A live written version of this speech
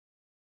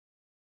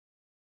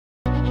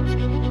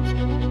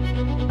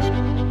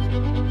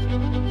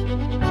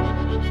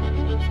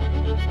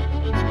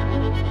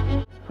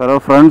Hello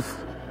friends,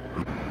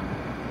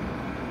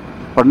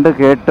 പണ്ട്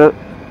കേട്ട്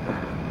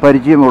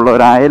പരിചയമുള്ള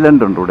ഒരു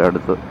ഐലൻഡ് ഉണ്ട് ഇവിടെ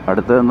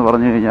അടുത്ത് എന്ന്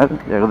പറഞ്ഞു കഴിഞ്ഞാൽ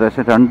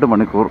ഏകദേശം 2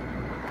 മണിക്കൂർ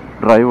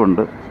ഡ്രൈവ്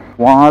ഉണ്ട്.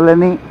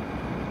 വാലനി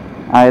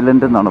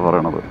ഐലൻഡ് എന്നാണ്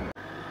പറയണത്.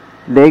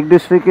 ലേക്ക്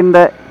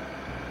ഡിസ്ട്രിക്റ്റിൻ്റെ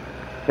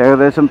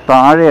ഏകദേശം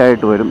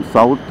താഴെയായിട്ട് വരും,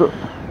 സൗത്ത്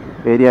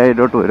ഏരിയ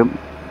ആയിട്ടോട്ട് വരും.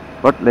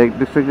 ബട്ട് ലേക്ക്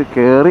ഡിസ്ട്രിക്റ്റ്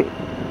കയറി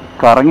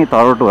കറങ്ങി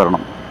താഴോട്ട്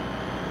വരണം.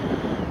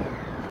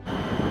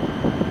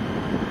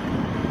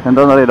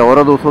 എന്താണെന്നറിയില്ല,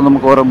 ഓരോ ദിവസവും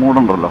നമുക്ക് ഓരോ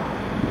മൂഡുണ്ടല്ലോ.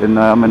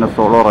 പിന്നെ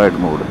solo ride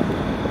mood.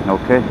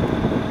 Okay,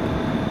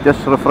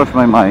 just refresh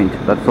my mind,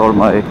 that's all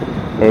my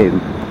aim.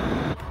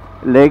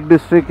 ലേക്ക്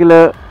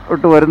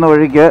ഡിസ്ട്രിക്റ്റിലോട്ട് വരുന്ന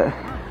വഴിക്ക്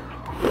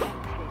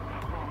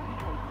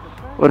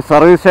ഒരു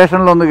സർവീസ്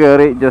സ്റ്റേഷനിലൊന്ന്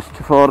കയറി,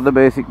 just for the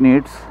basic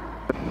needs.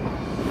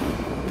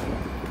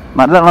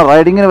 നല്ലതാണ്,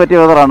 റൈഡിങ്ങിന്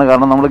പറ്റിയ വെതറാണ്.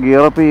 കാരണം നമ്മൾ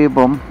ഗിയറപ്പ്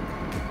ചെയ്യുമ്പം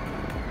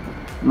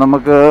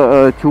നമുക്ക്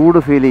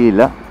ചൂട് ഫീൽ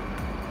ചെയ്യില്ല.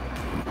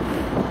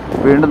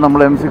 വീണ്ടും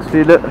നമ്മൾ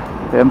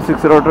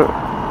M6-ലോട്ട്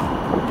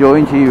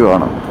ജോയിൻ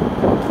ചെയ്യുകയാണ്.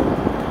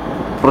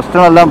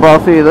 പ്രശ്നമെല്ലാം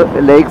പാസ് ചെയ്ത്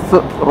ലേക്സ്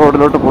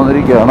റോഡിലോട്ട്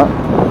പോന്നിരിക്കുകയാണ്.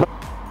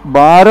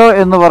 ബാരോ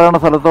എന്ന് പറയുന്ന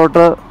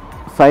സ്ഥലത്തോട്ട്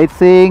സൈറ്റ്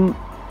സീയിങ്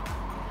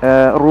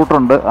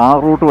റൂട്ടുണ്ട്. ആ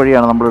റൂട്ട്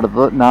വഴിയാണ്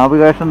നമ്മളെടുത്തത്.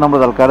 നാവിഗേഷൻ നമ്മൾ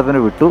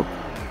തൽക്കാലത്തിന് വിട്ടു.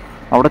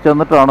 അവിടെ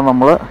ചെന്നിട്ടാണ്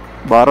നമ്മൾ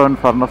ബാരോ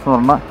ആൻഡ് ഫർണസ് എന്ന്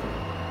പറഞ്ഞ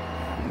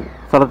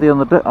സ്ഥലത്ത്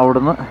ചെന്നിട്ട്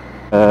അവിടുന്ന്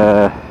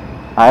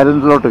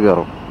ഐലൻഡിലോട്ട്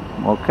കയറും.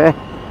 ഓക്കെ,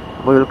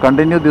 അപ്പോൾ will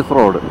continue this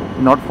road,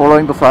 not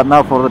following the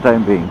Sarna for the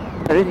time being.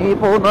 കഴിഞ്ഞ് ഈ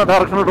പോകുന്ന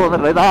ഡയറക്ഷനിലോട്ട്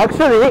വന്നിട്ടില്ല. ഇത്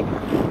ആക്ച്വലി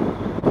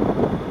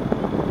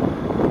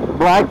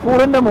ബ്ലാക്ക്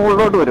പൂളിൻ്റെ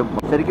മുകളിലോട്ട് വരും.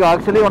 ശരിക്കും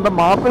ആക്ച്വലി ഉണ്ട്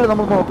മാപ്പിൽ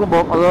നമ്മൾ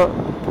നോക്കുമ്പോൾ അത്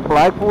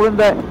ബ്ലാക്ക്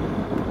പൂളിൻ്റെ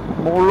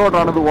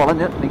മുകളിലോട്ടാണ് ഇത്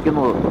വളഞ്ഞ്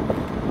നിൽക്കുന്നത്,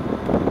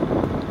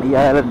 ഈ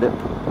ഐലൻഡ്.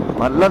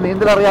 നല്ല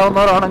നീന്തൽ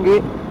അറിയാവുന്നവരാണെങ്കിൽ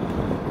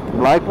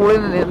ബ്ലാക്ക്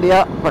പൂളിൽ നീന്തിയ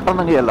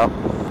പെട്ടെന്നെങ്കിൽ എല്ലാം.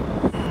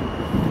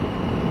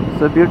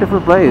 It's A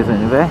beautiful place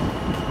anyway.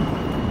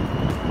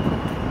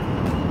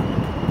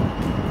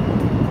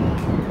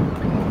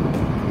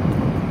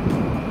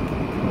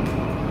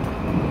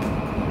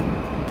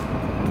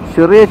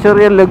 ചെറിയ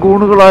ചെറിയ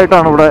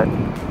ലഗൂണുകളായിട്ടാണ് ഇവിടെ.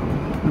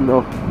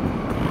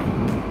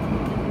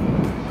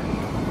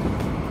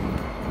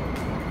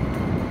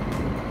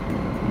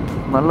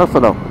 നല്ല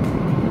സ്ഥലം.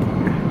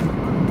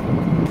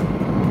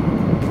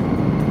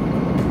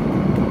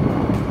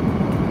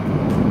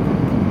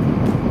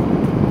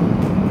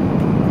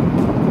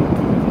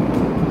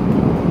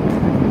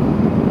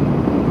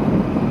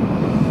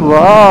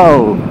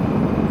 വാവ്,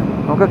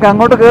 നമുക്കൊക്കെ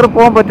അങ്ങോട്ട് കയറി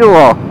പോകാൻ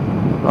പറ്റുമോ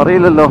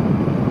അറിയില്ലല്ലോ.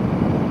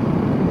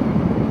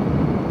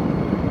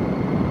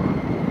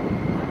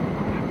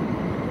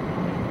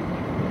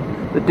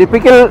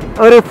 ടിപ്പിക്കൽ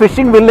ഒരു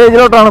ഫിഷിംഗ്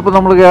വില്ലേജിലോട്ടാണ് ഇപ്പോൾ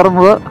നമ്മൾ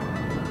കയറുന്നത്.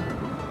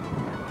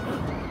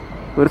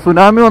 ഒരു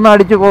സുനാമി ഒന്ന്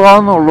അടിച്ചു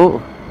പോകാവുന്നുള്ളൂ.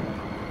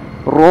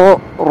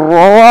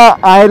 റോവ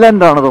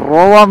ഐലൻഡാണിത്.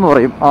 റോവ എന്ന്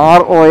പറയും,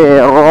 ROA,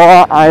 റോവ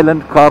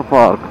ഐലൻഡ് കാർ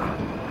പാർക്ക്.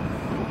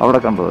 അവിടെ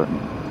കണ്ടത്.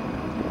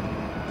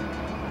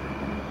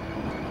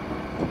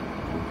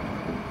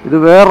 ഇത്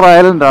വേറൊരു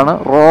ഐലൻഡാണ്,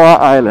 റോവ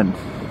ഐലൻഡ്.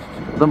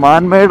 ഇത്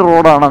മാൻമെയ്ഡ്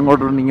റോഡാണ്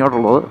അങ്ങോട്ടും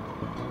ഇങ്ങോട്ടുള്ളത്.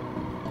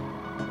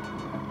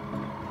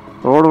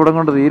 റോഡ് ഇവിടെ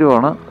കൊണ്ട്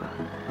തീരുവാണ്.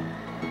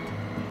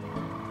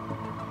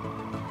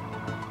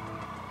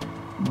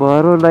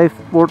 ബാരോ ലൈഫ്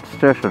ബോട്ട്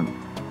സ്റ്റേഷൻ.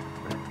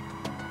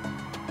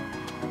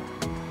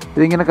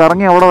 ഇതിങ്ങനെ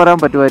കറങ്ങി അവിടെ വരാൻ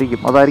പറ്റുമായിരിക്കും.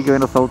 അതായിരിക്കും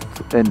അതിൻ്റെ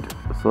south end.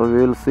 So we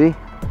will see,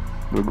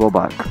 will go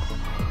back.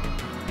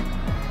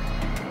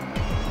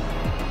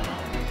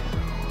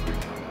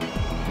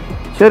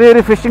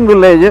 ചെറിയൊരു ഫിഷിംഗ്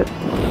വില്ലേജ്.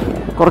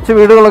 കുറച്ച്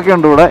വീടുകളൊക്കെ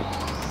ഉണ്ട് ഇവിടെ.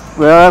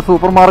 വേറെ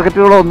സൂപ്പർ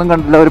മാർക്കറ്റുകളോ ഒന്നും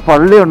കണ്ടില്ല. ഒരു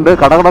പള്ളിയുണ്ട്.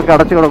 കടകളൊക്കെ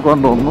അടച്ചു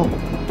കിടക്കുമെന്ന് തോന്നുന്നു.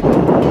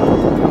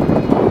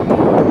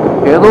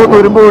 ഏതോ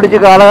തുരുമ്പ്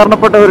പിടിച്ച്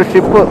കാലഹരണപ്പെട്ട ഒരു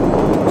ഷിപ്പ്,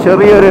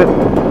 ചെറിയൊരു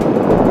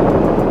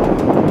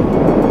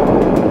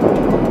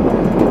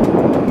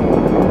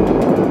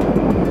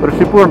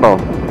ഷിപ്പ് കണ്ടോ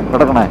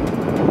കിടക്കണേ.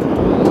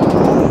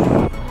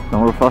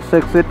 നമ്മൾ first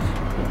exit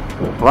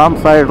Ram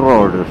side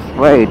road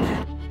straight.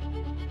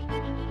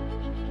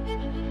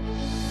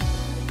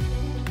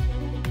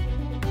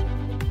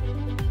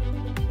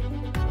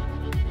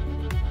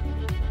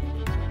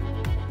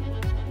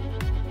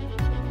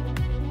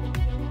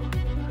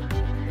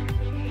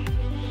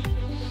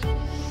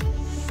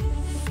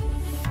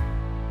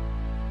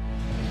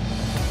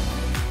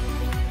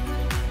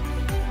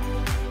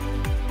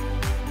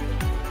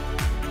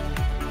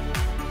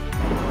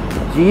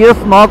 GS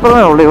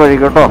മാത്രമേ ഉള്ളൂ ഈ വഴി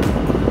കേട്ടോ.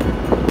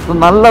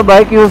 നല്ല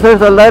ബൈക്ക്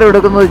യൂസേഴ്സ് എല്ലാവരും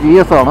എടുക്കുന്നത്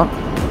GS ആണ്.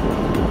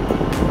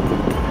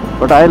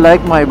 But I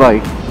like my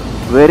bike.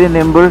 Very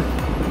nimble,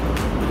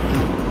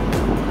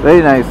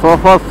 very nice. So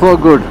far so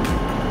good.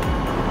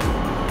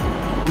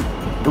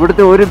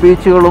 ഇവിടുത്തെ ഒരു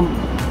ബീച്ചുകളും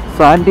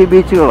സാൻഡി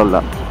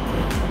ബീച്ചുകളല്ല,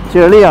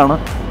 ചെളിയാണ്.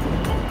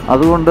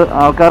 അതുകൊണ്ട്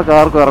ആൾക്കാർക്ക്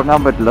ആർക്കും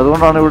ഇറങ്ങാൻ പറ്റില്ല.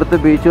 അതുകൊണ്ടാണ് ഇവിടുത്തെ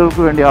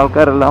ബീച്ചുകൾക്ക് വേണ്ടി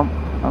ആൾക്കാരെല്ലാം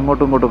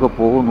അങ്ങോട്ടും ഇങ്ങോട്ടൊക്കെ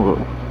പോകുന്നത്.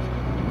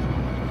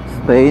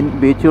 സ്പെയിൻ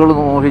ബീച്ചുകൾ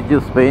മോഹിച്ച്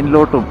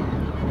സ്പെയിനിലോട്ടും.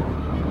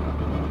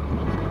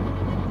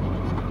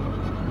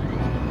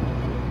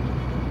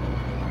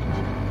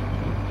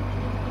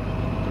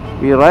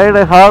 We ride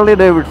a Harley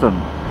Davidson.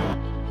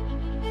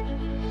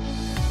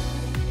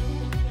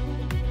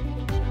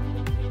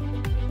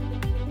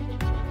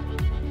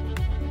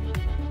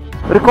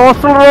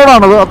 Coastal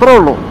റോഡാണിത്, അത്രേ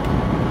ഉള്ളൂ.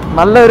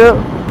 നല്ലൊരു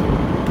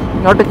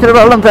ഇങ്ങോട്ട് ഇച്ചിരി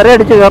വെള്ളം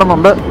തിരയടിച്ച്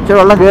കയറുന്നുണ്ട്, ഇച്ചിരി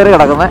വെള്ളം കയറി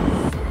കിടക്കുന്നത്.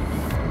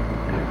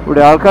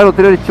 ഇവിടെ ആൾക്കാർ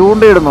ഒത്തിരി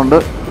ചൂണ്ടയിടുന്നുണ്ട്.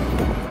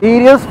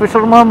 സീരിയസ്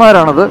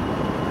ഫിഷർമാന്മാരാണിത്.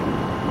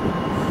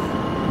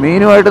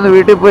 മീനുമായിട്ടൊന്ന്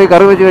വീട്ടിൽ പോയി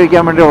കറി വെച്ച്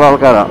കഴിക്കാൻ വേണ്ടിയുള്ള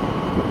ആൾക്കാരാണ്,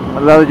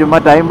 അല്ലാതെ ചുമ്മാ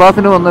ടൈം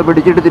പാസിന് വന്ന്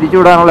പിടിച്ചിട്ട് തിരിച്ചു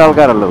വിടാനുള്ള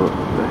ആൾക്കാരല്ലത്.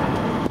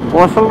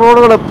 കോസ്റ്റൽ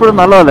റോഡുകൾ എപ്പോഴും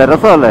നല്ലതല്ലേ,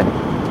 രസമല്ലേ,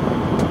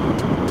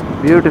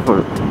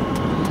 ബ്യൂട്ടിഫുൾ.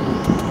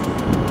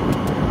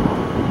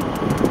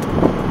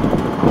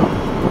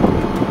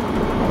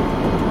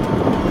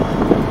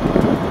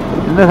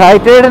 ഇന്ന് ഹൈ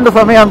ടൈഡിൻ്റെ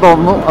സമയമാണെന്ന്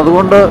തോന്നുന്നു,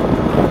 അതുകൊണ്ട്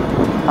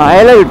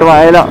അയല കിട്ടും,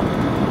 അയല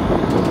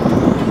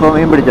ഇപ്പോൾ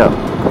മീൻ പിടിച്ചാൽ.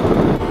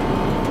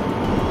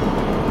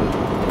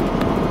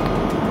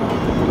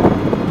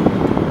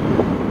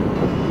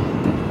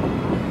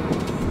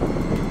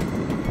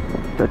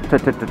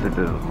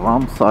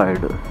 Ram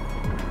side,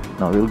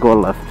 will go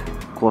left,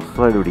 cost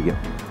side പിടിക്കാം.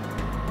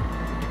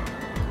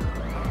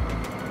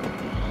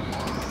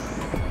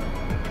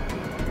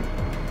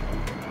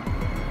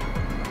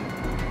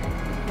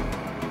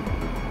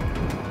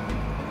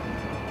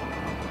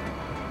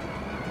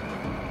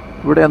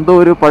 ഇവിടെ എന്തോ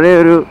ഒരു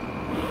പഴയൊരു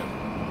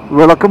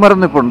വിളക്ക്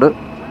മരം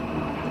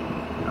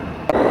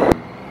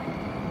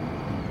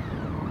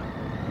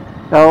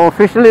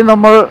ഒഫീഷ്യലി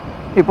നമ്മൾ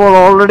ഇപ്പോൾ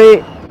ഓൾറെഡി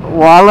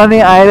വാളനി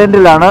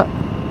ഐലൻഡിലാണ്.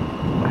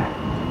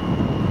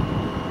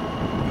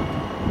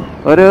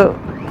 ഒരു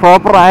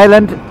പ്രോപ്പർ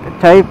ഐലൻഡ്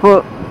ടൈപ്പ്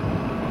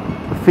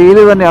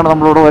ഫീല് തന്നെയാണ്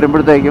നമ്മളിവിടെ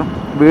വരുമ്പോഴത്തേക്കും.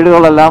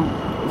 വീടുകളെല്ലാം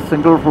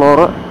സിംഗിൾ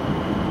ഫ്ലോറ്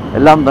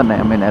എല്ലാം തന്നെ,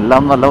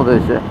 എല്ലാം നല്ല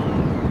ഉദ്ദേശിച്ചത്.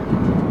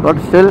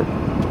 ബട്ട് സ്റ്റിൽ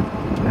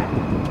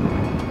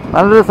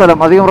നല്ലൊരു സ്ഥലം,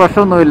 അധികം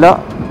റഷൊന്നുമില്ല.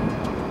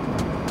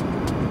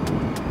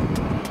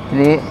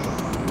 ഇനി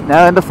ഞാൻ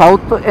അതിൻ്റെ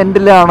സൗത്ത്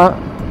എൻഡിലാണ്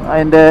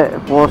അതിൻ്റെ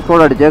പോസ്റ്റ്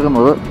കോഡ്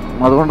അടിച്ചേക്കുന്നത്.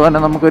 അതുകൊണ്ട് തന്നെ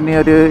നമുക്ക് ഇനി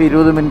ഒരു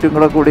 20 മിനിറ്റും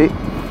കൂടെ കൂടി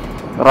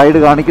റൈഡ്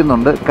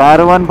കാണിക്കുന്നുണ്ട്.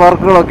 കാരവാൻ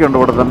പാർക്കുകളൊക്കെ ഉണ്ട്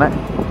ഇവിടെ തന്നെ.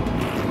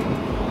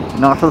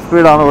 നാഷണൽ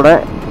സ്പീഡാണ് ഇവിടെ,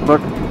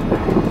 ബട്ട്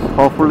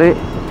ഹോപ്പ്ഫുള്ളി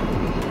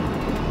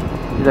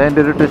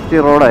ഇതതിൻ്റെ ഒരു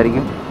ട്വിസ്റ്റി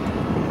റോഡായിരിക്കും.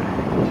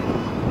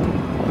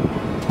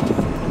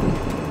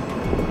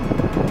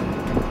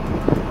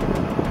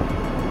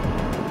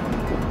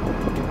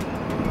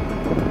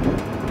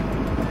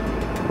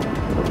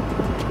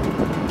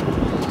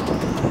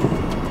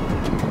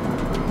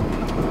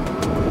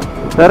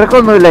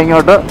 തിരക്കൊന്നുമില്ല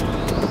ഇങ്ങോട്ട്.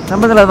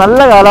 നമ്മളില്ല, നല്ല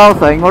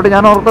കാലാവസ്ഥ ഇങ്ങോട്ട്.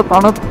 ഞാൻ ഓർത്ത്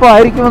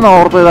തണുപ്പായിരിക്കുമെന്ന്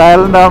ഓർത്ത്. ഇത്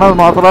ഐലൻഡാണ്,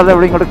 മാത്രമല്ല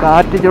ഇവിടെ ഇങ്ങോട്ട്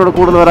കാറ്റ് ഇച്ചിരി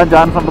കൂടുതൽ വരാൻ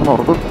ചാൻസ് ഉണ്ടെന്ന്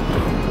ഓർത്തു.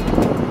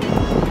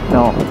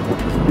 No,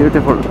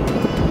 beautiful.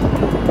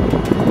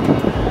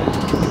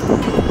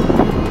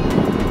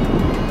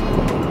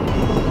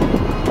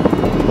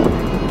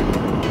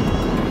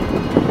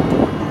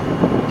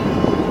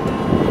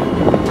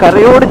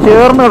 കരയോട്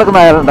ചേർന്ന്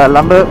കിടക്കുന്ന ഐലൻഡ്,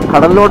 അല്ലാണ്ട്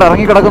കടലിലോട്ട്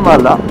ഇറങ്ങി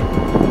കിടക്കുന്നതല്ല.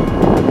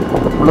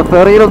 നമ്മൾ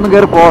ഫെറിയിലൊന്നും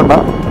കയറി പോകണ്ട,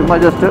 ചുമ്മാ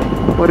ജസ്റ്റ്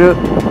ഒരു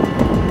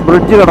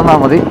ബ്രിഡ്ജ് കിടന്നാൽ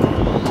മതി.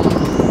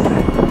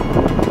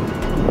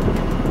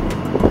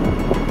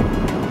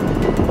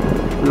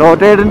 ലോ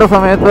ടൈഡിൻ്റെ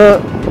സമയത്ത്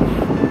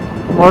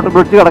ഇങ്ങോട്ട്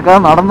ബ്രിഡ്ജ് കിടക്കാൻ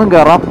നടന്നും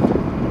കയറാം.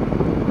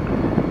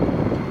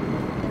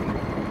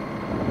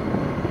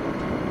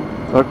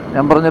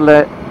 ഞാൻ പറഞ്ഞില്ലേ,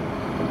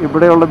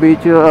 ഇവിടെയുള്ള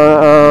ബീച്ച്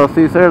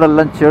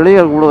സീസൈഡെല്ലാം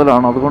ചെളിയ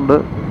കൂടുതലാണ്. അതുകൊണ്ട്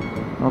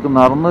നമുക്ക്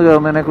നടന്നു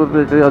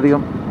കയറുന്നതിനെക്കുറിച്ച്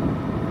അധികം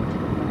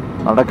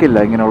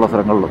നടക്കില്ല ഇങ്ങനെയുള്ള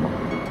സ്ഥലങ്ങളിലൊന്നും,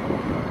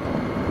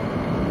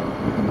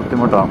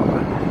 ബുദ്ധിമുട്ടാണ്.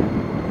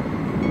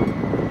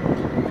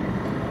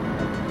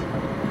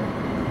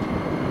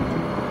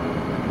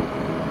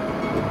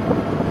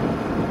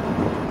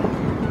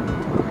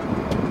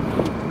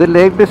 ഇത്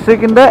ലേക്ക്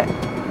ഡിസ്ട്രിക്റ്റിൻ്റെ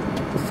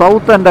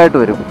സൗത്ത് എൻഡായിട്ട്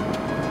വരും.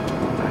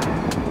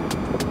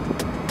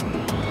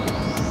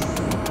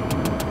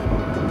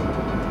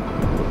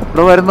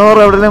 ഇവിടെ വരുന്നവർ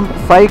എവിടെയെങ്കിലും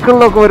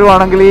സൈക്കിളിലൊക്കെ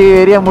വരുവാണെങ്കിൽ ഈ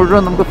ഏരിയ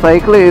മുഴുവൻ നമുക്ക്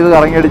സൈക്കിൾ ചെയ്ത്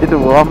കറങ്ങിയടിച്ചിട്ട്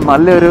പോകാം.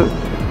 നല്ലൊരു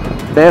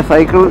ഡേ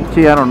സൈക്കിൾ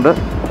ചെയ്യാനുണ്ട്.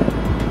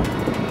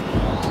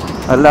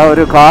 അല്ല,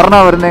 ഒരു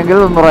കാറിനാണ് വരുന്നതെങ്കിൽ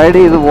ഒന്ന് റൈഡ്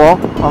ചെയ്ത് പോവാം,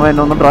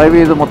 ഒന്ന് ഡ്രൈവ്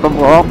ചെയ്ത് മൊത്തം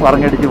പോവാം,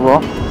 കറങ്ങിയടിച്ച്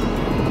പോവാം.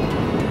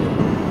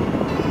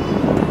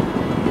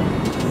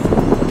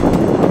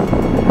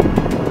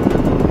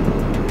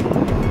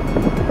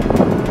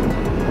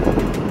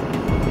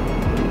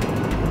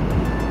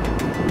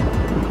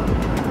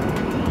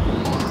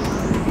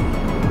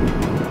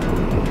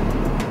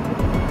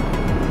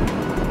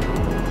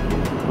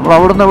 നമ്മൾ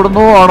അവിടുന്ന്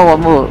എവിടുന്നോ ആണ്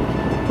വന്നത്.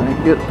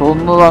 എനിക്ക്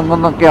തോന്നുന്നത്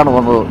അങ്ങനൊക്കെയാണ്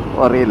വന്നത്,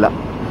 അറിയില്ല.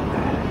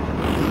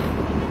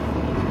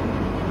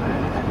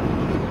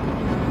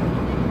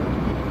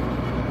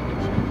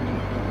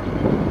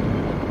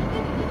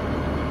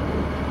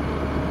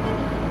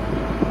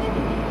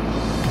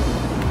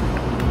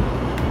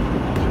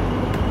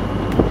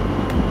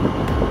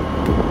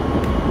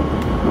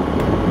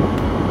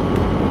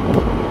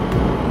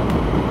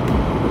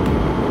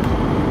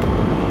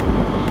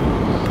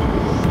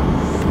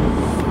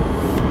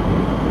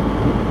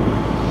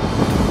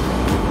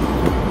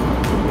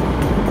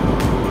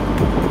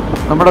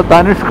 നമ്മുടെ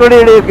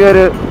ധനുഷ്കോടിയുടെയൊക്കെ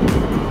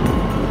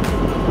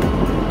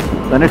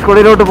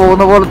ധനുഷ്കോടിയിലോട്ട്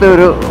പോകുന്ന പോലത്തെ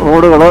ഒരു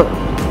റോഡുകൾ.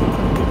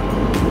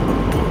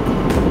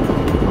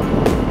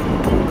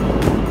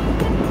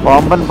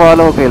 പാമ്പൻ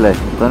പാലമൊക്കെ ഇല്ലേ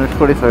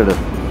ധനുഷ്കോടി സൈഡ്.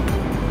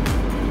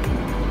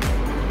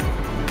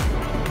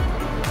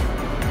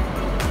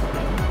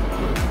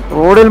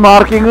 റോഡിൽ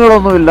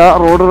മാർക്കിങ്ങുകളൊന്നുമില്ല,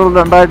 റോഡുകൾ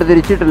രണ്ടായിട്ട്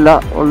തിരിച്ചിട്ടില്ല,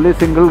 ഓൺലി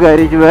സിംഗിൾ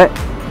കാരേജ് വേ.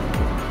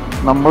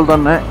 നമ്മൾ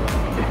തന്നെ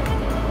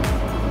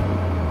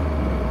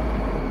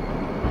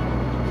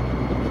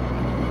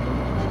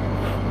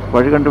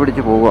വഴി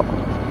കണ്ടുപിടിച്ച് പോവുക.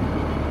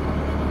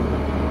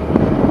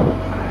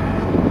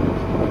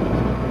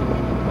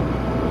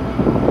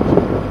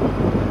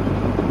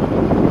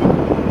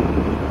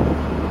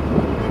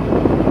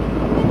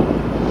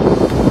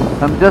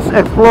 I'm just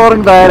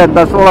exploring the island,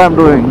 that's all I'm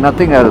doing,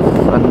 nothing else.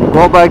 And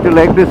go back to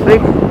Lake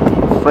District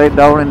straight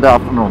down in the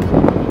afternoon,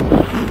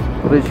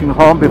 reaching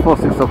home before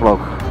 6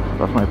 o'clock.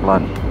 That's my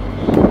plan.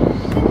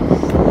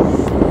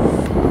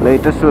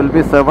 Latest will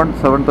be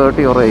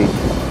 7:30 or 8.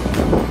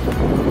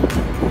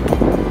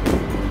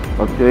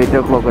 Up to 8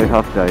 o'clock I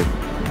have time.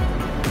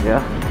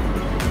 Yeah.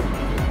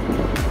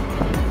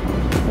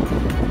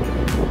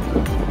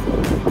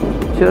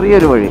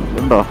 ചെറിയൊരു വഴി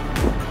ഉണ്ടോ,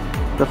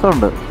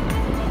 രസമുണ്ട്.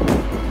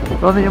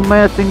 ഒന്ന് ചുമ്മാ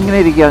ഇങ്ങനെ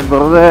ഇരിക്കാൻ,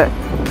 വെറുതെ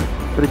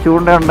ഒരു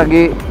ചൂണ്ട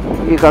ഉണ്ടെങ്കിൽ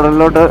ഈ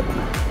കടലിലോട്ട്,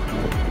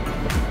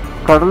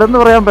 കടലെന്ന്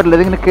പറയാൻ പറ്റില്ല,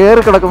 ഇതിങ്ങനെ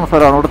കയറി കിടക്കുന്ന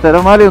സ്ഥലമാണ്. ഇവിടെ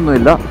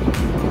തിരമാലയൊന്നുമില്ല,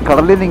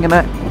 കടലിൽ നിന്ന് ഇങ്ങനെ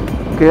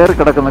കയറി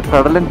കിടക്കുന്ന,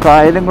 കടലും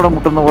കായലും കൂടെ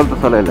മുട്ടുന്ന പോലത്തെ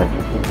സ്ഥലമല്ലേ.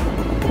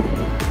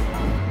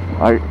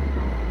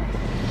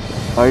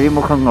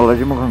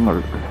 അഴിമുഖങ്ങൾ.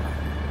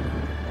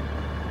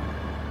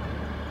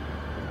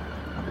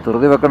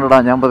 ധൃതി വെക്കണ്ടടാ,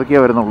 ഞാൻ പതുക്കിയേ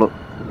വരുന്നുള്ളൂ.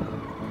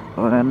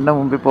 അവൻ എന്നെ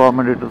മുമ്പിൽ പോകാൻ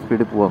വേണ്ടിയിട്ട്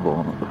സ്പീഡിൽ പോകാൻ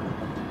തോന്നുന്നു.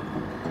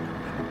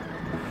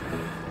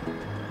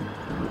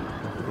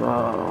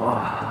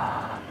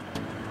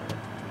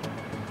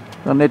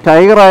 പിന്നെ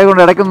ടൈഗർ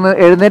ആയതുകൊണ്ട് ഇടയ്ക്കൊന്ന്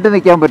എഴുന്നേറ്റ്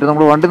നിൽക്കാൻ പറ്റും.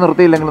 നമ്മൾ വണ്ടി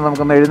നിർത്തിയില്ലെങ്കിലും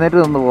നമുക്കൊന്ന് എഴുന്നേറ്റ്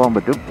നിന്ന് പോകാൻ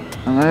പറ്റും.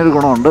 അങ്ങനെ ഒരു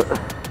ഗുണമുണ്ട്.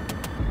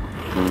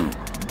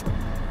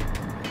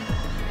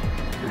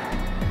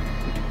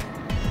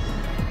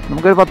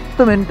 നമുക്കൊരു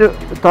 10 മിനിറ്റ്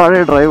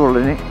താഴെ ഡ്രൈവ് ഉള്ളൂ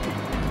ഇനി.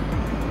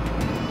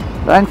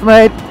 Thanks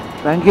might,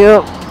 thank you.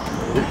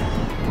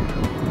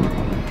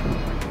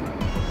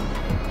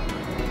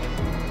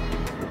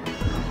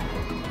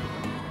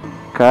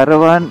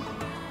 Caravan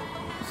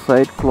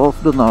site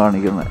closed എന്നാണ്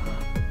കാണിക്കുന്നത്.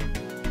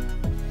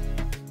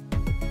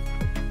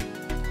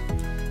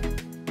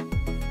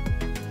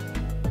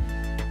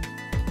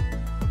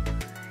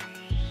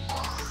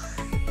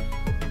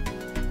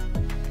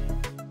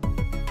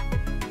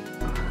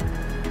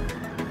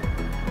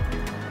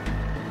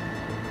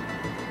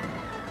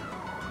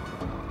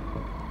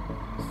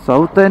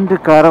 സൗത്ത് എൻഡ്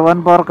കാരവാൻ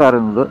പാർക്ക്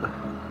ആയിരുന്നത്.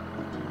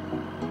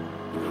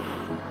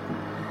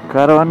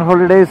 കാരവാൻ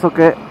ഹോളിഡേയ്സ്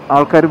ഒക്കെ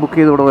ആൾക്കാർ ബുക്ക്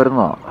ചെയ്ത് ഇവിടെ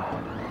വരുന്നതാണ്.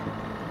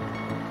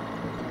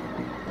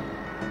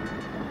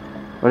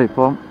 അവിടെ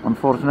ഇപ്പം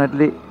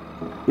അൺഫോർച്ചുനേറ്റ്ലി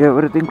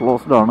എവറിത്തിങ്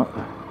ക്ലോസ്ഡ് ആണ്.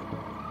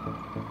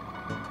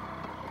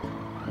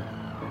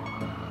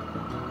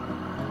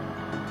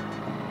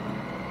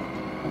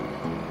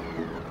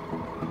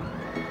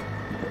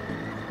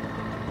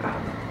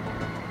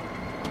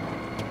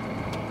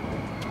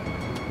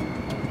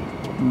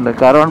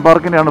 Caravan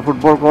പാർക്കിൻ്റെയാണ്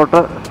football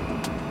court.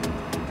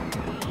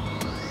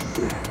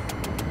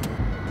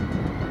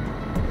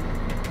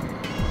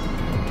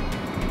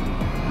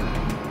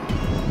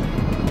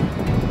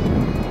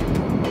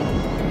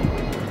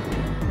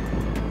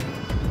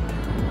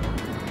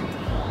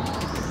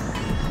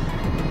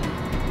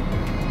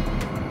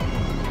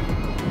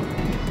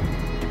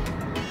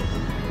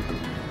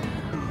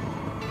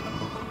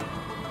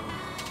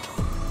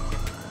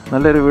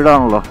 നല്ലൊരു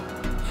വീടാണല്ലോ,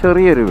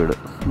 ചെറിയൊരു വീട്,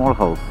 സ്മോൾ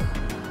ഹൗസ്.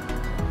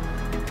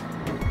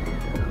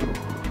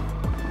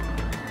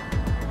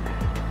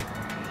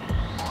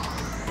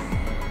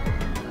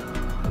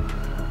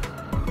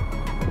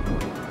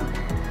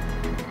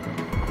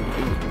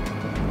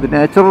 ഇത്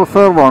നേച്ചർ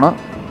റിസർവ് ആണ്.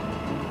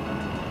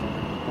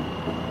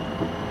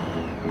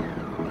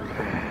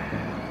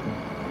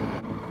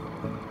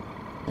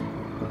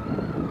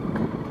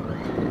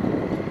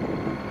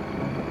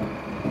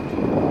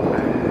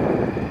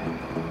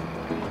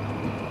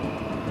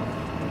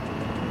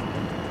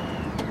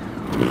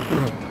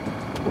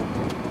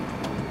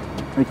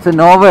 It's a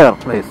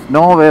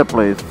nowhere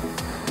place.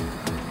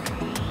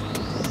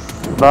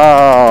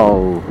 Wow,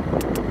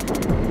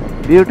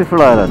 beautiful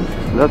island.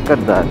 Look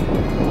at that.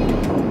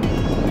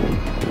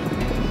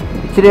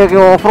 ഇച്ചിരിയൊക്കെ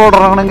off road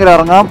ഇറങ്ങണമെങ്കിൽ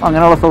ഇറങ്ങാം,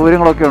 അങ്ങനെയുള്ള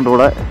സൗകര്യങ്ങളൊക്കെ ഉണ്ട്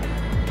ഇവിടെ.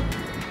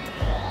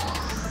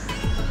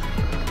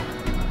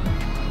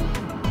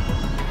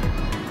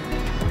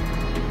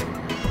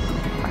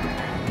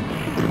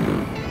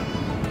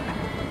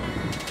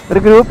 ഒരു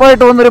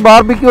ഗ്രൂപ്പായിട്ട് വന്നൊരു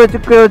ബാർബിക്യൂ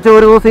വെച്ച്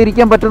ഒരു ദിവസം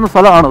ഇരിക്കാൻ പറ്റുന്ന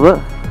സ്ഥലമാണിത്.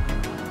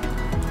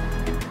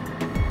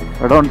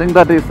 I don't think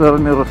that is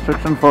any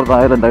restriction for the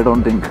island. I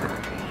don't think.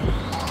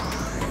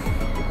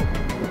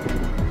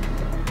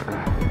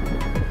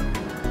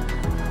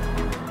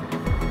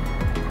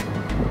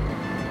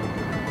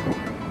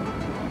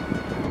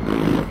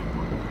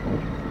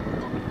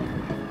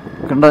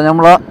 കണ്ടോ,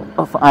 നമ്മൾ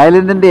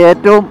ഐലൻഡിൻ്റെ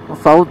ഏറ്റവും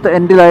സൗത്ത്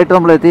എൻഡിലായിട്ട്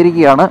നമ്മൾ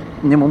എത്തിയിരിക്കുകയാണ്.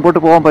 ഇനി മുമ്പോട്ട്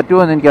പോകാൻ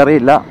പറ്റുമോ എന്ന്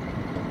എനിക്കറിയില്ല.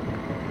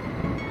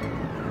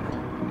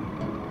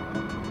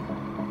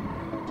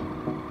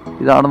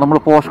 ഇതാണ് നമ്മൾ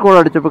പോസ്റ്റ് കോഡ്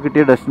അടിച്ചപ്പോൾ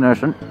കിട്ടിയ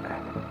ഡെസ്റ്റിനേഷൻ.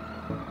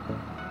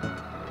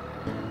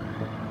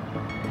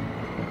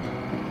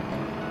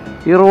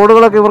 ഈ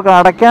റോഡുകളൊക്കെ ഇവർക്ക്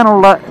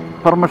അടയ്ക്കാനുള്ള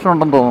പെർമിഷൻ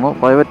ഉണ്ടെന്ന് തോന്നുന്നു,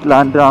 പ്രൈവറ്റ്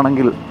ലാൻഡ്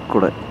ആണെങ്കിൽ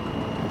കൂടെ.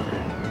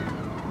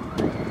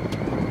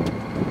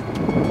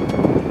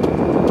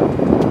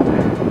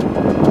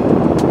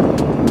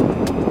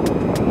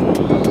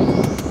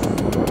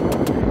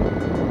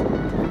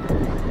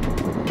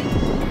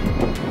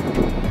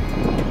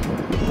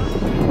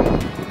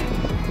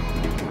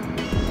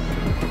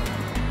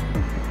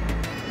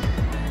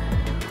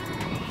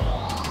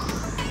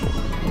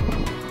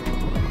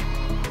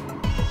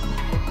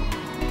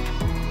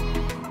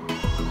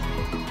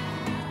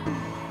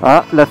 ആ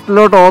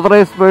ലെഫ്റ്റിലോട്ട്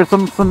ഓതറൈസ്ഡ്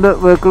പേഴ്സൺസിൻ്റെ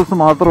വെഹിക്കിൾസ്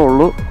മാത്രമേ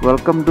ഉള്ളൂ.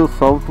 Welcome to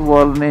south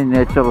വാൽനി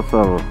nature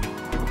reserve.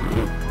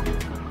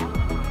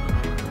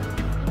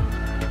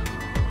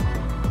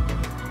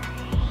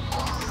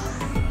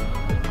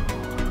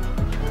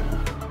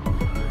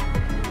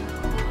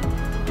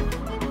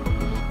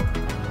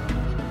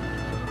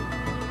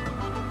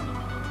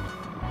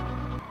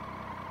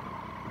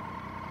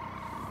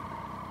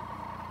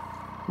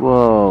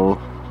 Wow.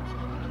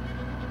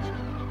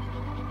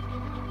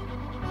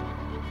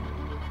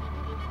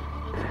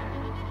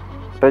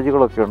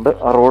 കോട്ടേജുകളൊക്കെ ഉണ്ട്.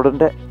 ആ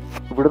റോഡിൻ്റെ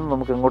ഇവിടുന്ന്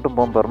നമുക്ക് എങ്ങോട്ടും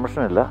പോകാൻ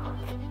പെർമിഷൻ ഇല്ല.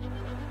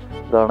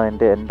 ഇതാണ്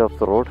എൻ്റെ end of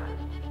the road.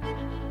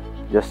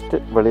 Just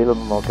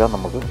വെളിയിലൊന്ന് നോക്കാം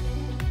നമുക്ക്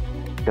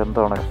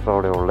എന്താണ് എക്സ്ട്രാ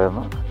അവിടെ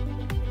ഉള്ളതെന്ന്.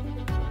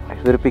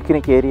 ഇതൊരു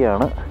പിക്നിക് ഏരിയ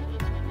ആണ്.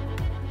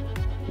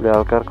 ഇവിടെ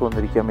ആൾക്കാർക്ക്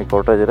വന്നിരിക്കാം ഈ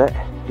കോട്ടേജിലെ.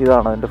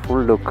 ഇതാണ് അതിൻ്റെ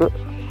ഫുൾ ലുക്ക്.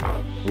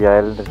 ഈ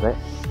ഐലൻഡിൻ്റെ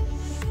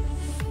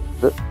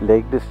ഇത്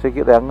ലേക്ക് ഡിസ്ട്രിക്ട്.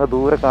 ഇത് അങ്ങ്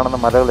ദൂരെ കാണുന്ന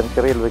മലകൾ,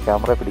 എനിക്കറിയില്ല ഇത്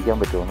ക്യാമറ പിടിക്കാൻ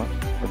പറ്റുമെന്ന്.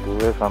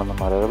 ദൂരെ കാണുന്ന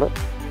മലകൾ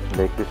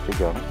ലേക്ക്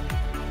ഡിസ്ട്രിക്റ്റാണ്.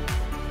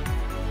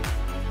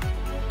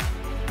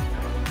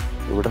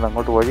 ഇവിടുന്ന്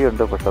അങ്ങോട്ട്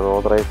വഴിയുണ്ട്, പക്ഷേ അത്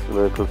ഓതറൈസ്ഡ്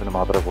വെഹിക്കിൾസിന്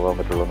മാത്രമേ പോകാൻ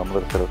പറ്റുള്ളൂ.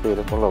 നമ്മളൊരു സ്ഥലത്ത്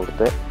വരുമ്പോൾ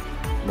അവിടുത്തെ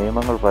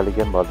നിയമങ്ങൾ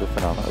പാലിക്കാൻ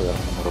ബാധ്യസ്ഥനാണ്.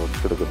 അതാണ് നമ്മൾ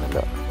റിസ്ക് എടുക്കുന്നില്ല.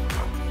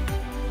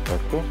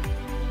 Okay,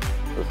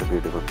 it's A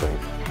beautiful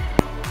place.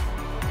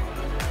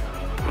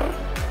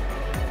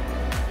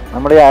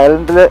 നമ്മുടെ ഈ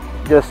ഐലൻഡിൽ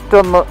ജസ്റ്റ്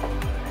ഒന്ന്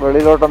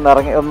വെളിയിലോട്ടൊന്ന്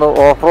ഇറങ്ങി, ഒന്ന്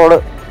ഓഫ് റോഡ്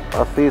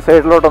സീ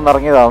സൈഡിലോട്ടൊന്ന്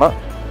ഇറങ്ങിയതാണ്.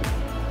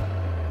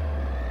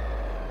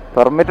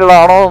 പെർമിറ്റഡ്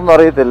ആണോ എന്നൊന്നും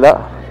അറിയത്തില്ല.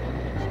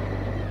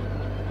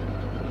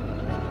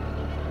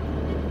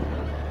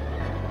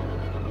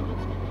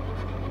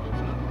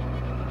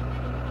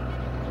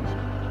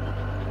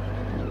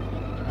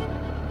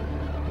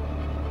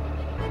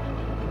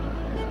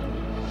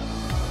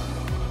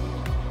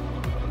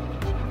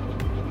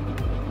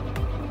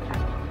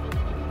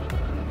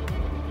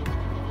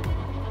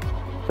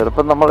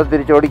 ചിലപ്പം നമ്മൾ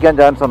തിരിച്ചോടിക്കാൻ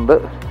ചാൻസ് ഉണ്ട്.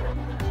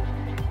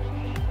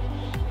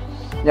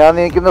 ഞാൻ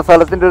നിൽക്കുന്ന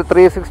സ്ഥലത്തിൻ്റെ ഒരു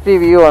 360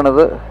 വ്യൂ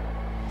ആണിത്.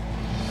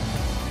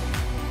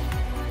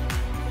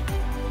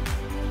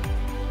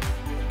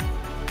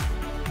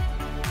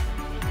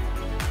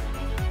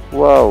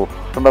 വാവ്,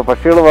 കണ്ടോ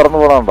പക്ഷികൾ പറന്നു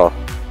പോകണുണ്ടോ?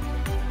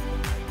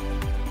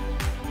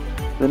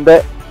 ഇതിൻ്റെ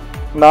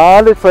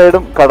 4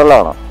 സൈഡും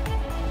കടലാണ്.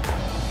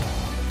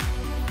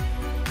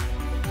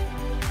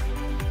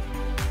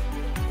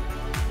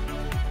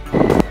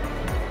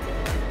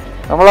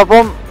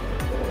 നമ്മളപ്പം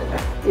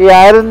ഈ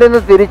ഐലൻഡിൽ നിന്ന്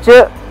തിരിച്ച്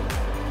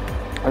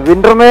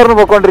വിൻഡർമെയറിന്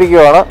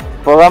പോയിക്കൊണ്ടിരിക്കുകയാണ്.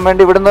 പോകാൻ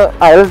വേണ്ടി ഇവിടുന്ന്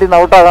ഐലൻഡിൽ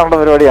നിന്ന് ഔട്ടാകാനുള്ള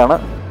പരിപാടിയാണ്.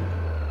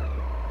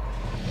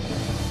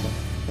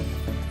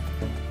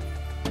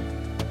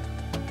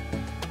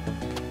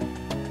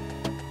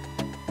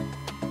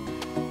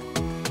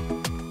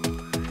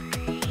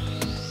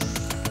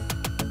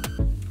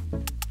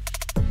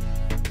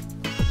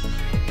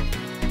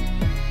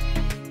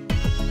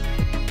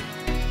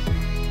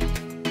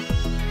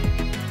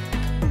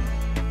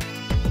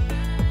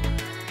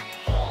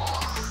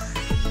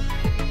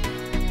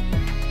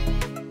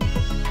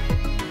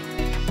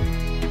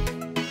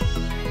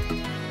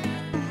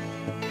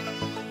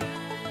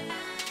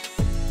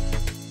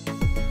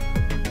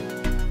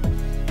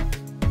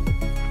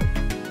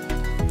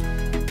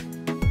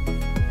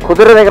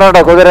 കുതിര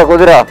നിൽക്കണോ?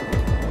 കുതിര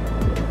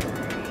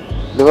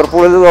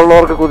ലിവർപൂളിൽ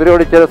ഉള്ളവർക്ക്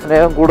കുതിരയോട് ചില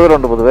സ്നേഹം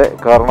കൂടുതലുണ്ട് പൊതുവെ.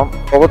 കാരണം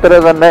ലോകത്തിലെ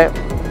തന്നെ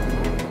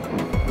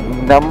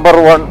നമ്പർ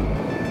 1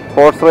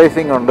 ഹോഴ്സ്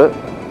റേസിംഗ് ഉണ്ട്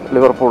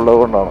ലിവർപൂളിൽ.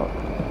 കൊണ്ടാണ്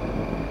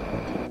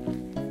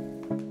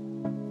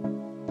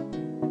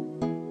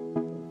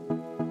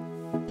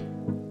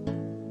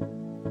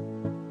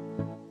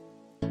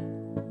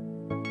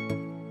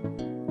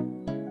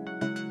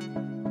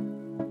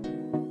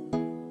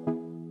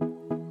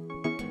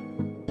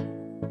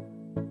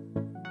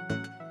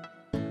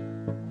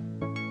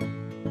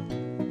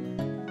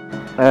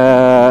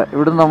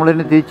ഇവിടുന്ന്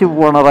നമ്മളിനി തിരിച്ചു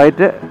പോവാണ്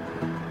റൈറ്റ്.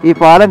 ഈ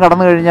പാലം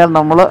കടന്നു കഴിഞ്ഞാൽ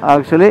നമ്മൾ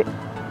ആക്ച്വലി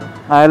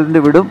ഐലൻഡ്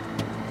വിടും.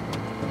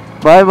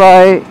 Bye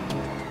bye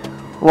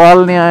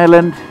വാൽനി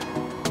island.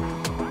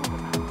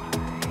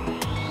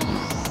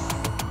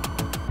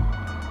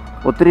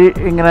 ഒത്തിരി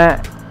ഇങ്ങനെ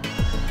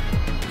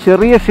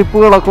ചെറിയ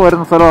ഷിപ്പുകളൊക്കെ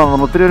വരുന്ന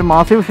സ്ഥലമാണ്. ഒത്തിരി ഒരു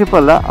മാസീവ്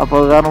ഷിപ്പല്ല. അപ്പോൾ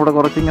അത് കാരണം ഇവിടെ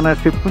കുറച്ചിങ്ങനെ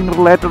ഷിപ്പിംഗ്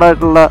റിലേറ്റഡ്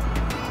ആയിട്ടുള്ള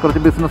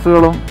കുറച്ച്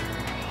ബിസിനസ്സുകളും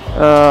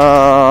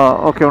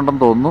ഒക്കെ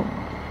ഉണ്ടെന്ന് തോന്നുന്നു.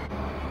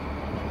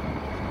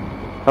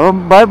 അപ്പം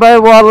ബൈ ബൈ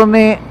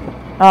വാൽനി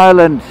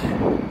ഐലൻഡ്.